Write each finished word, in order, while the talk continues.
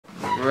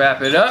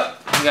Wrap it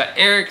up. We got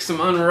Eric some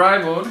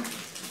unrivaled.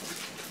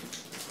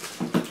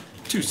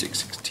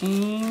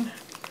 2/6/16.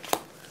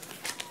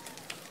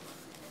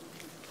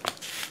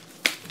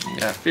 We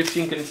got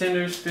 15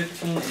 contenders,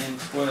 15 and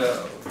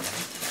 12.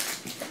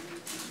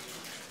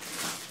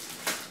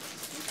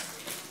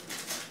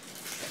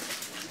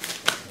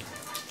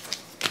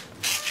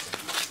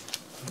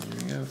 There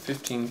we go.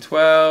 15,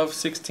 12,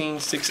 16,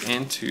 6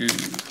 and 2.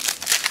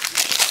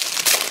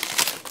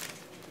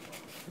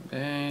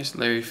 Base,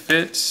 Larry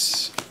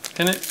Fitz,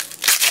 Pennant.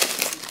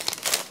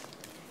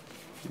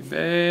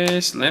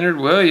 Base, Leonard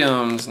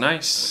Williams,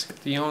 nice.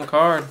 Get the on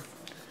card.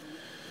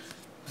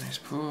 Nice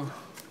pull.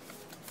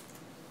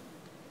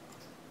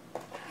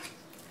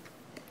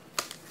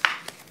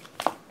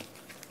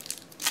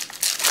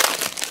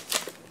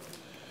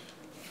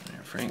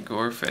 Frank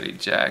Gore, Freddie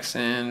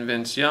Jackson,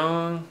 Vince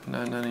Young,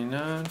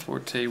 999,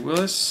 Forte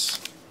Willis.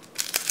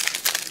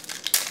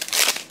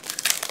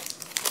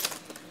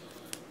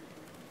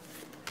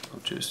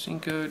 Ocho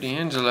Cinco,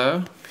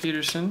 D'Angelo,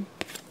 Peterson,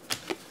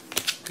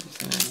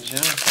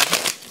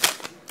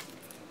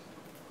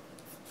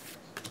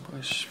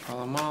 Bush,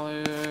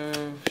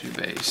 Palomalu, few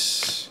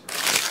base.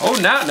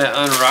 Holding out in that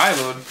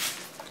unrivaled.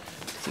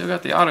 Still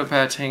got the auto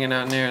patch hanging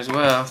out in there as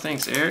well.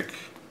 Thanks, Eric.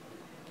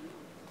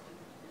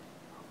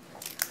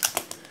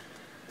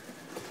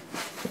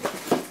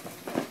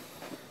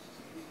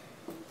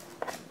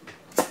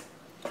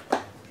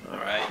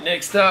 Alright,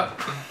 next up.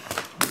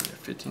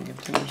 15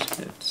 contenders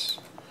hits.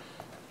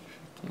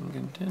 15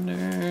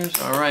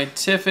 contenders. Alright,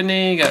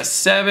 Tiffany, got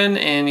 7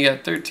 and you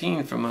got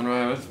 13 from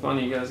Unrivaled. It's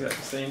funny you guys got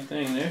the same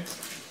thing there.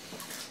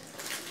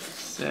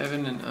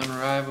 7 and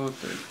Unrivaled,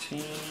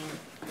 13.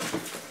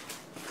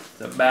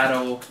 The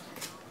battle.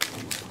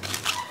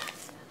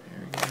 There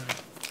we go.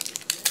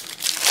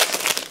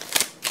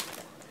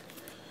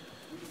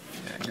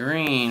 Got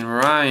Green,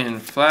 Ryan,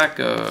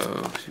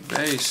 Flacco,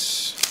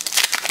 base.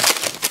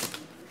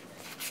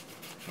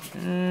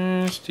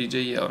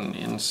 TJ Yeldon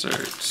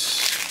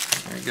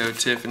inserts. There you go,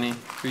 Tiffany.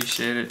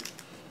 Appreciate it.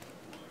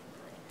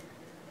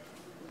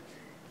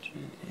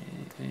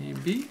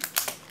 GAAB.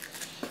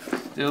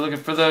 Still looking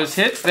for those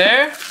hits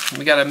there.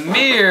 We got a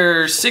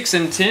mere 6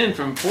 and 10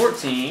 from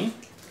 14.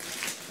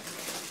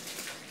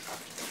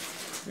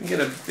 We can get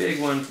a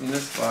big one from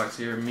this box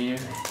here, Mir.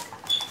 There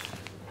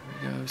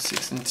we go,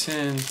 6 and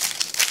 10.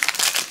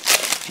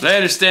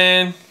 Later,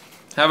 Stan.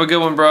 Have a good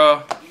one,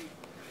 bro.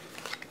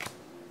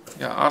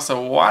 Got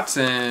also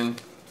Watson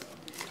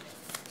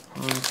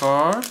on the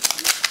card. I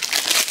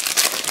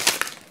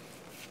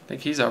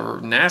think he's a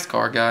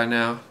NASCAR guy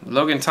now.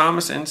 Logan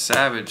Thomas and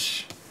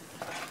Savage.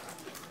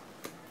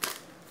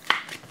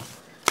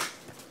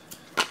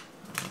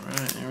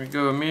 Alright, here we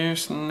go. Amir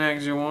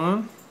snags you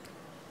one.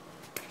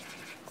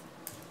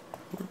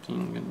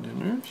 14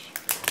 contenders.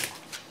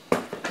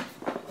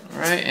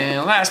 Alright,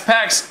 and last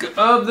packs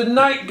of the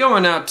night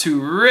going out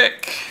to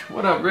Rick.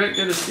 What up, Rick?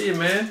 Good to see you,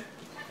 man.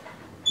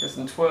 Got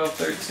some 12,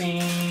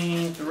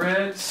 13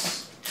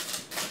 threads.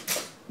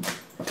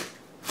 I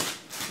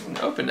haven't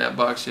opened that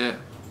box yet.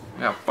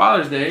 We got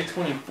Father's Day,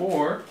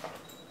 24.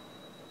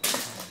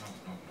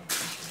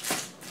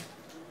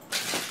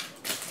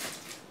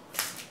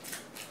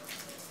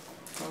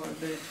 Father's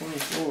Day,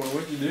 24.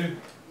 What'd you do?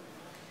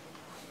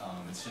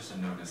 It's just a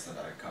notice that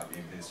I copy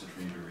and pasted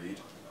for you to read.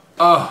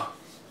 Oh,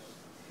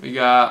 we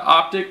got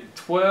Optic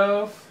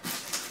 12.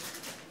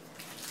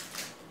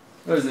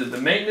 What is it? The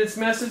maintenance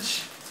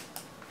message?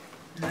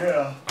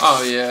 Yeah.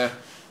 Oh yeah,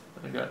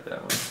 I got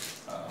that one.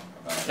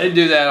 They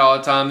do that all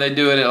the time. They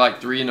do it at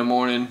like 3 in the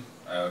morning.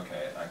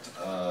 Okay,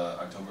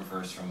 October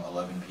 1st from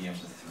 11 p.m. to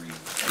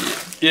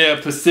 3.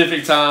 Yeah,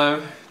 Pacific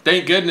time.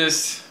 Thank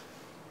goodness.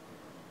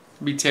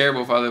 It'd be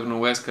terrible if I lived on the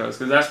West Coast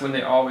because that's when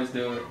they always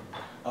do it.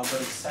 Oh, but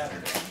it's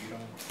Saturday. You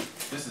don't.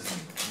 This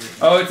isn't.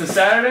 Oh, it's a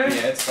Saturday?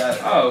 Yeah, it's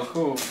Saturday. Oh,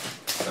 cool.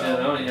 So, yeah,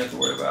 I don't even have to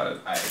worry about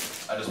it. I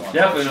just want.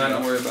 Definitely not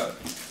to worry about it.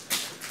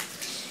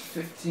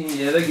 15.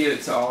 Yeah, they give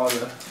it to all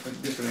the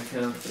different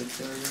accounts. They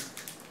tell you.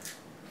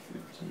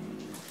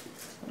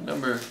 15.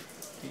 Number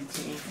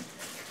 18.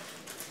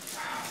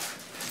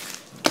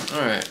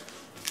 All right.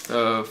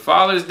 So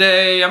Father's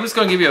Day. I'm just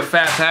gonna give you a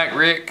fat pack,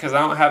 Rick, because I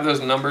don't have those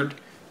numbered.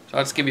 So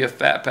I'll just give you a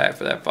fat pack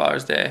for that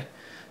Father's Day.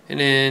 And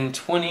then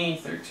 20,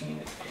 13,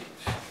 and 8.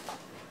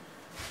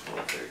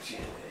 13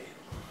 and 8.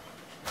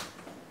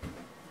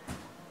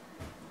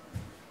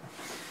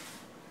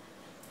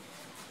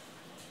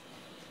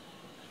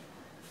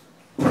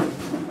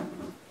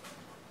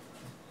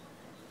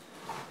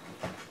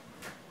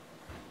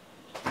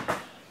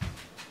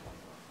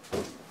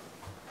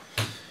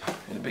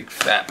 And a big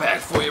fat pack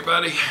for you,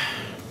 buddy.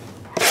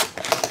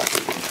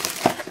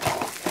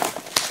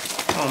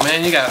 Oh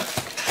man, you got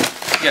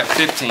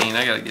 15.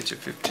 I gotta get you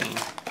 15.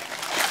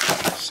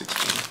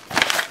 16.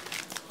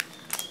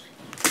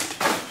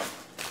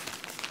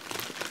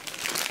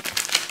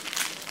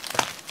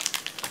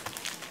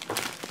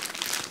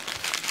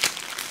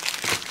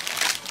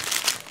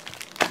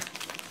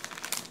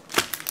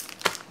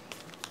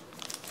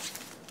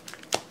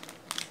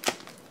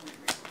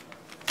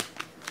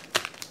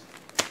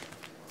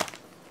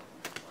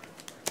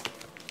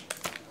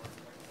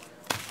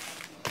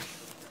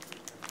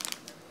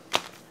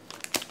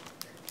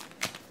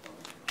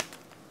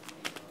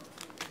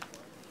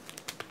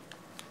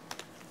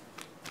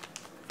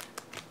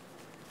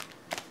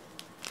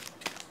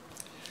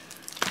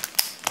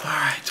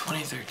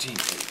 2013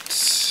 8.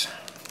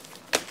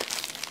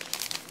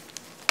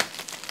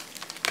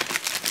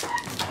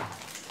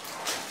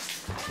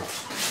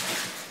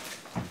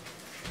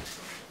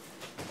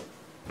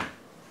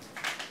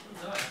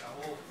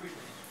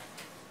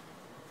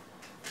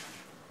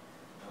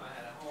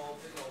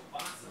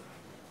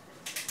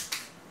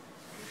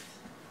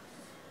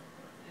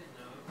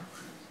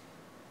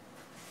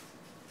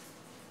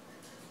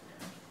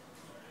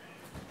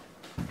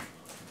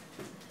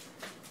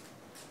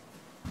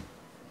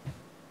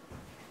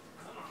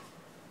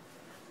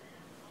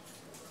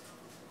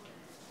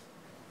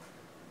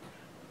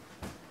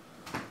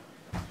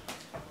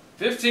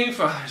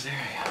 $15. There you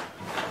go.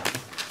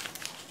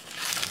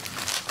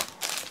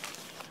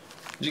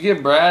 Did you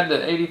get Brad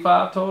the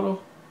 85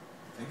 total?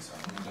 I think so.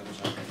 Let me double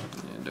check it.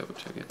 Yeah, double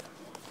check it.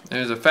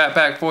 There's a fat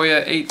pack for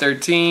you. 8,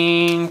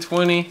 13,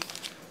 20,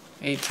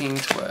 18,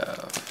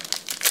 12.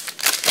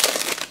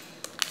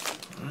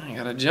 I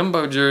got a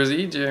jumbo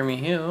jersey, Jeremy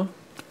Hill.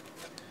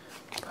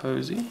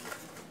 Posey.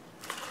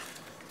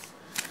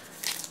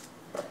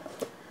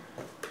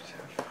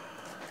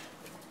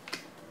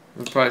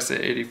 We'll probably say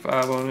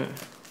 85 on it.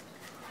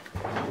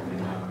 No,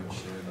 it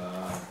should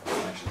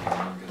actually be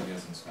more because he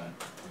hasn't spent.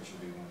 It should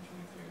be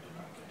 123. I did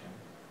not get him.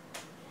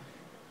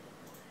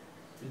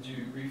 Did you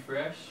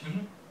refresh?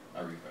 Mm-hmm. I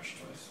refreshed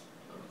twice.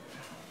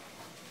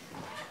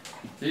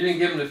 So you didn't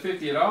give him the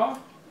 50 at all?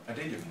 I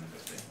did give him the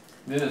 50.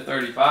 Then the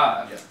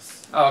 35?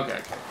 Yes. Oh,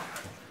 okay.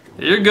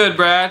 You're good,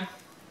 Brad.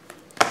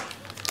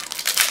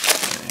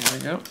 Here we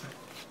go.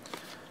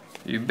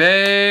 You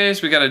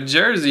base. We got a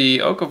jersey,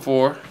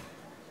 Okafor.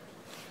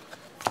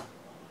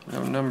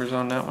 No numbers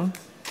on that one.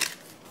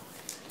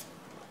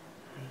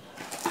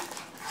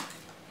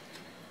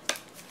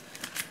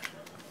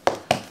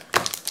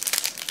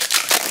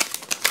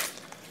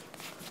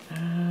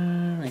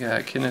 We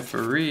got Kenneth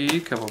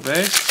Fareed, couple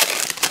base.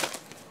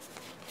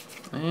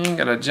 And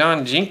got a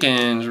John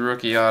Jenkins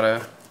rookie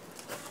auto.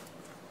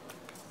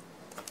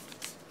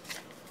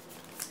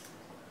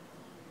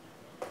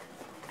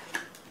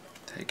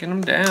 Taking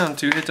them down,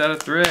 2 hits out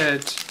of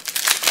threads.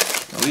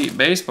 Elite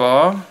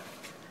Baseball.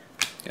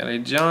 Got a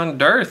John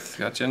Dirth.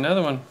 Got you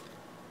another one.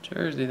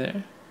 Jersey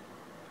there.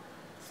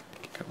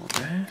 Couple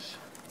base.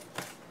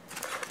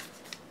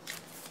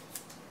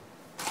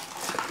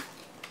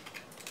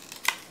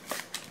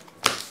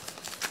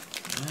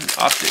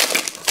 Optic.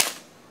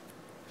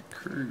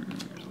 Cruz,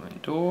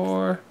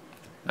 Lindor.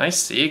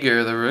 Nice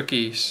Seager, the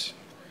rookies.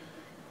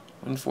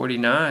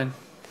 149.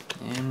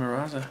 And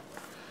Maraza.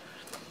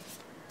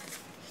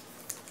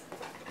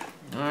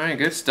 Alright,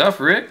 good stuff,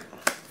 Rick.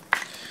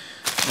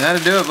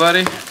 That'll do it,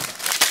 buddy.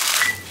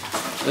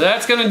 So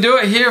that's going to do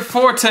it here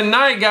for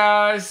tonight,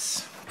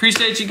 guys.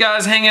 Appreciate you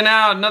guys hanging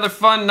out. Another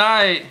fun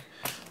night.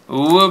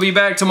 We'll be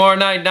back tomorrow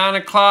night, 9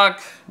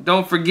 o'clock.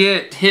 Don't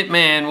forget,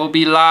 Hitman will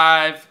be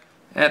live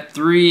at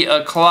 3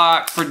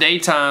 o'clock for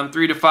daytime,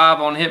 3 to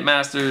 5 on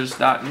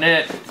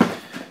hitmasters.net.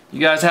 You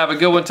guys have a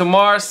good one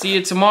tomorrow. See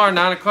you tomorrow,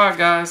 9 o'clock,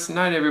 guys.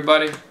 Night,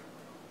 everybody.